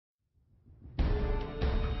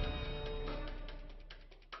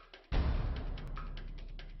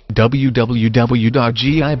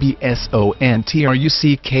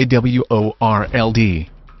www.gibsonTruckWorld.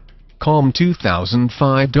 Calm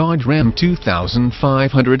 2005 Dodge Ram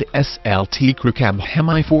 2500 SLT Crew Cab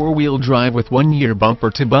Hemi 4-wheel drive with 1-year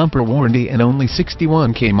bumper-to-bumper warranty and only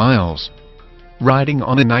 61k miles. Riding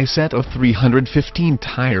on a nice set of 315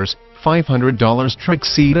 tires, $500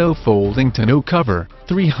 Tuxedo folding tonneau cover,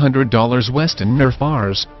 $300 Weston Nerf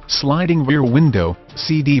bars, sliding rear window,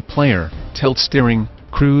 CD player, tilt steering,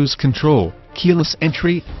 cruise control, keyless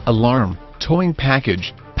entry, alarm, towing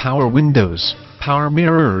package, power windows, power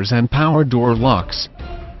mirrors and power door locks.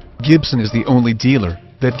 Gibson is the only dealer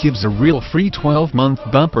that gives a real free 12-month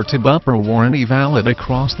bumper-to-bumper warranty valid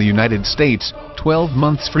across the United States, 12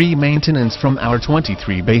 months free maintenance from our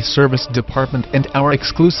 23-bay service department and our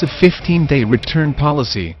exclusive 15-day return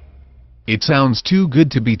policy. It sounds too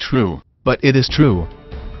good to be true, but it is true.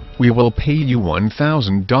 We will pay you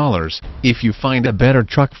 $1,000 if you find a better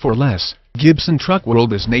truck for less. Gibson Truck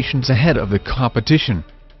World is nations ahead of the competition.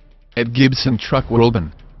 At Gibson Truck World,